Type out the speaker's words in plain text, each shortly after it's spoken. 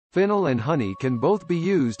Fennel and honey can both be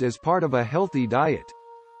used as part of a healthy diet.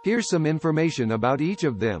 Here's some information about each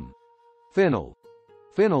of them. Fennel.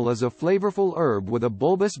 Fennel is a flavorful herb with a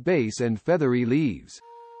bulbous base and feathery leaves.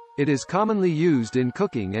 It is commonly used in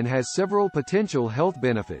cooking and has several potential health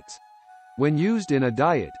benefits. When used in a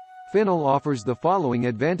diet, fennel offers the following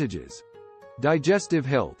advantages. Digestive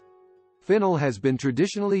health. Fennel has been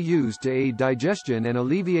traditionally used to aid digestion and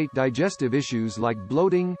alleviate digestive issues like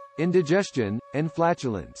bloating, indigestion, and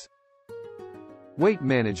flatulence. Weight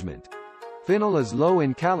management. Fennel is low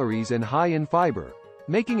in calories and high in fiber,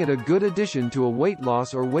 making it a good addition to a weight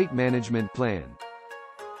loss or weight management plan.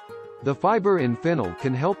 The fiber in fennel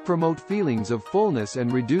can help promote feelings of fullness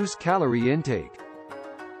and reduce calorie intake.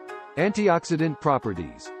 Antioxidant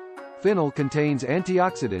properties. Fennel contains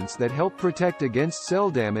antioxidants that help protect against cell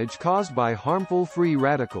damage caused by harmful free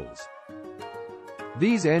radicals.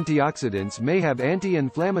 These antioxidants may have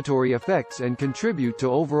anti-inflammatory effects and contribute to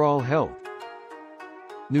overall health.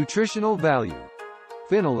 Nutritional value.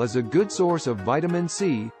 Fennel is a good source of vitamin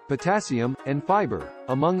C, potassium, and fiber,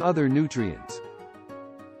 among other nutrients.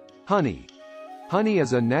 Honey. Honey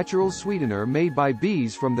is a natural sweetener made by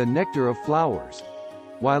bees from the nectar of flowers.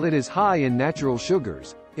 While it is high in natural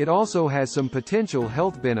sugars, it also has some potential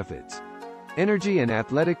health benefits. Energy and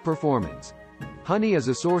athletic performance. Honey is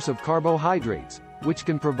a source of carbohydrates, which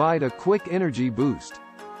can provide a quick energy boost.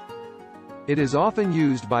 It is often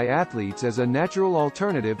used by athletes as a natural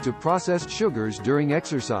alternative to processed sugars during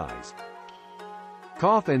exercise.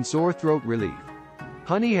 Cough and sore throat relief.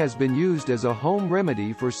 Honey has been used as a home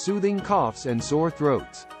remedy for soothing coughs and sore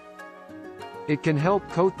throats. It can help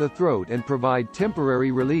coat the throat and provide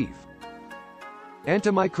temporary relief.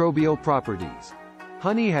 Antimicrobial properties.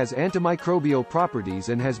 Honey has antimicrobial properties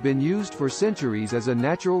and has been used for centuries as a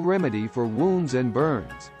natural remedy for wounds and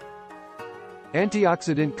burns.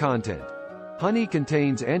 Antioxidant content. Honey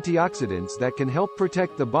contains antioxidants that can help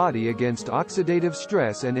protect the body against oxidative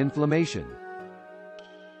stress and inflammation.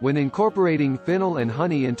 When incorporating fennel and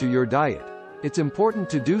honey into your diet, it's important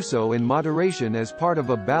to do so in moderation as part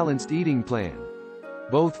of a balanced eating plan.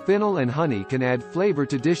 Both fennel and honey can add flavor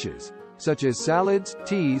to dishes, such as salads,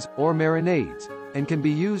 teas, or marinades, and can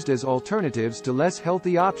be used as alternatives to less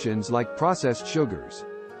healthy options like processed sugars.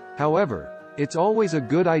 However, it's always a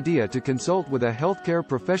good idea to consult with a healthcare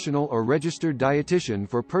professional or registered dietitian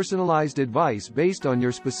for personalized advice based on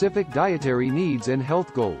your specific dietary needs and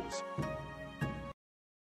health goals.